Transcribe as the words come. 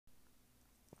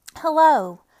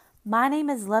Hello, my name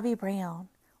is Lovey Brown.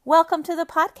 Welcome to the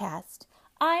podcast.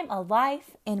 I'm a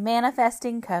life and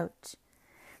manifesting coach.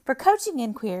 For coaching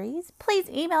inquiries, please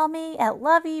email me at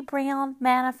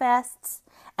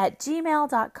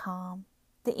loveybrownmanifests@gmail.com.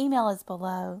 The email is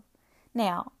below.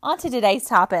 Now, on to today's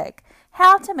topic,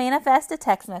 how to manifest a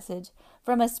text message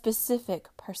from a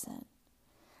specific person.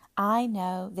 I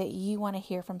know that you want to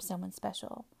hear from someone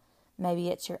special. Maybe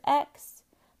it's your ex,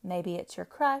 maybe it's your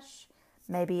crush,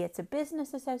 maybe it's a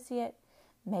business associate,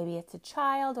 maybe it's a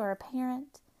child or a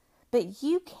parent, but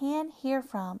you can hear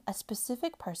from a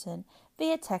specific person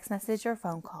via text message or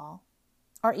phone call,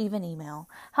 or even email,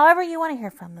 however you want to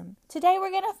hear from them. Today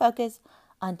we're going to focus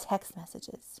on text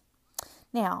messages.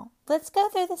 Now, let's go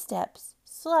through the steps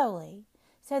slowly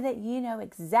so that you know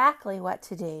exactly what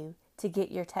to do to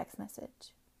get your text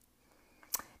message.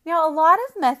 Now, a lot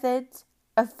of methods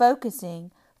of focus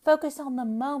on the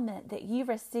moment that you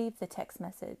receive the text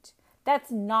message. That's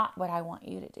not what I want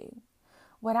you to do.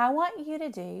 What I want you to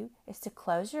do is to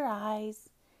close your eyes,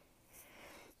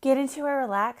 get into a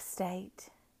relaxed state,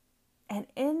 and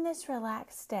in this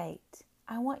relaxed state,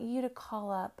 I want you to call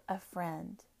up a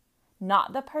friend.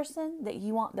 Not the person that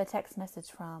you want the text message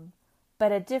from,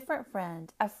 but a different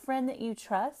friend, a friend that you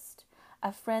trust,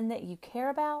 a friend that you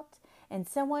care about, and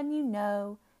someone you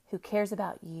know who cares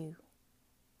about you.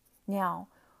 Now,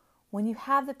 when you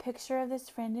have the picture of this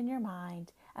friend in your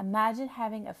mind, imagine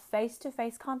having a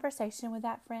face-to-face conversation with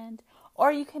that friend,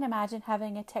 or you can imagine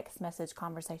having a text message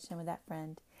conversation with that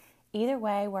friend. Either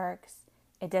way works.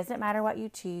 It doesn't matter what you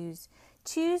choose.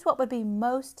 Choose what would be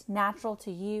most natural to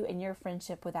you in your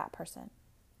friendship with that person.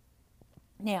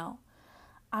 Now,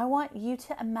 I want you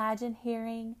to imagine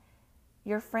hearing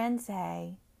your friend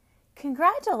say,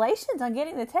 "Congratulations on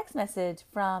getting the text message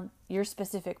from your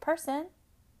specific person."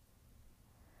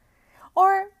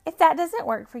 Or if that doesn't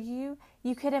work for you,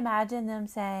 you could imagine them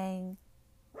saying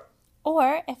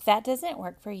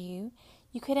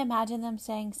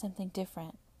something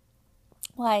different.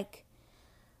 Like,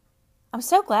 "I'm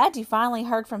so glad you finally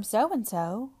heard from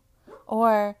so-and-so."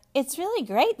 Or, "It's really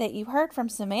great that you heard from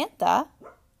Samantha."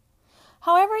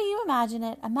 However you imagine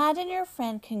it, imagine your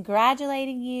friend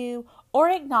congratulating you or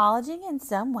acknowledging in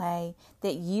some way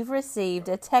that you've received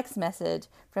a text message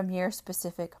from your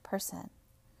specific person.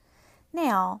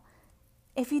 Now,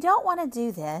 if you don't want to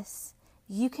do this,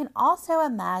 you can also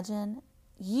imagine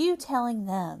you telling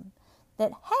them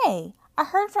that, "Hey, I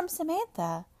heard from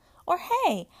Samantha," or,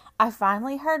 "Hey, I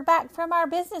finally heard back from our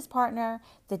business partner.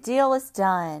 The deal is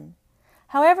done."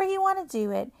 However you want to do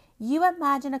it, you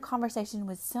imagine a conversation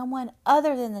with someone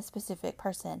other than the specific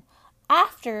person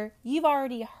after you've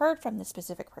already heard from the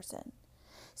specific person.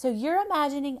 So you're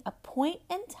imagining a point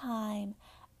in time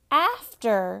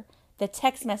after the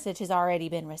text message has already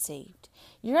been received.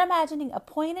 You're imagining a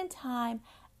point in time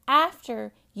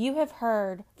after you have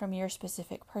heard from your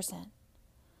specific person.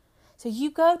 So you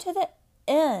go to the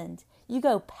end, you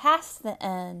go past the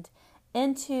end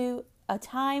into a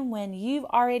time when you've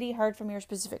already heard from your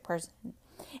specific person.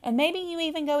 And maybe you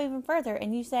even go even further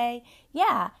and you say,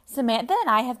 "Yeah, Samantha and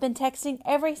I have been texting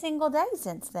every single day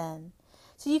since then."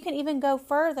 So you can even go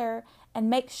further and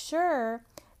make sure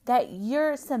that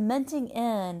you're cementing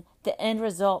in the end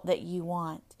result that you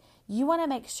want. You want to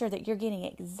make sure that you're getting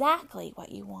exactly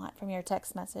what you want from your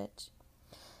text message.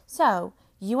 So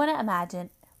you want to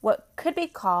imagine what could be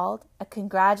called a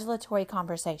congratulatory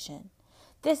conversation.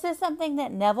 This is something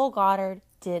that Neville Goddard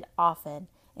did often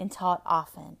and taught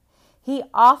often. He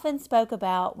often spoke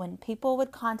about when people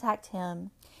would contact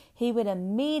him, he would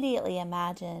immediately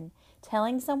imagine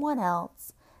telling someone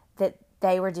else that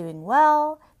they were doing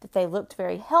well, that they looked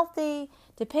very healthy.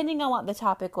 Depending on what the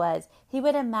topic was, he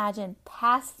would imagine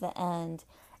past the end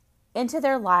into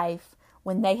their life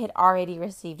when they had already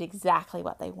received exactly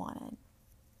what they wanted.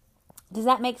 Does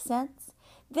that make sense?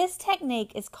 This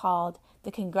technique is called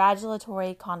the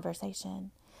congratulatory conversation.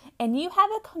 And you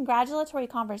have a congratulatory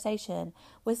conversation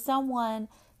with someone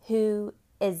who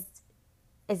is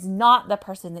not the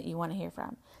person that you want to hear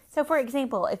from. So, for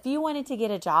example, if you wanted to get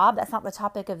a job, that's not the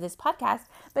topic of this podcast,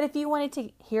 but if you wanted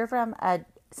to hear from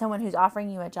someone who's offering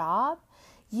you a job,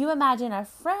 you imagine a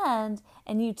friend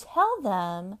and you tell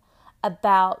them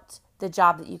about the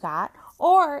job that you got,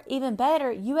 or even better,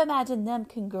 you imagine them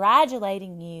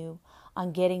congratulating you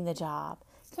on getting the job.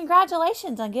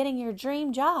 Congratulations on getting your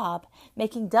dream job,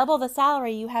 making double the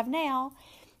salary you have now.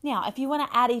 Now, if you want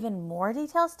to add even more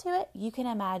details to it, you can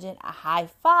imagine a high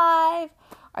five,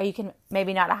 or you can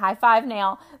maybe not a high five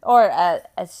now, or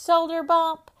a shoulder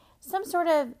bump, some sort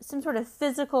of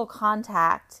physical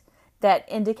contact that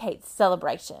indicates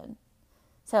celebration.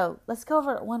 So let's go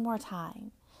over it one more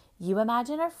time. You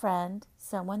imagine a friend,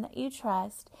 someone that you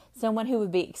trust, someone who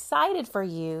would be excited for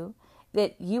you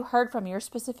that you heard from your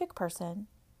specific person,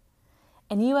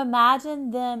 and you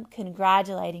imagine them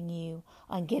congratulating you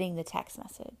on getting the text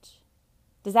message.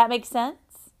 Does that make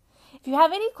sense? If you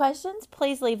have any questions,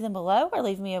 please leave them below or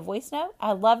leave me a voice note.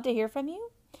 I'd love to hear from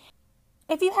you.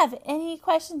 If you have any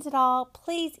questions at all,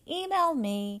 please email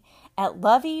me at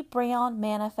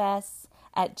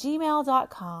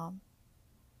lovybrownmanifests@gmail.com.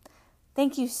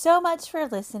 Thank you so much for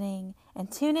listening, and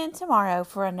tune in tomorrow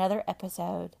for another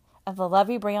episode of the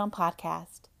Lovey Brown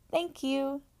Podcast. Thank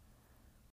you.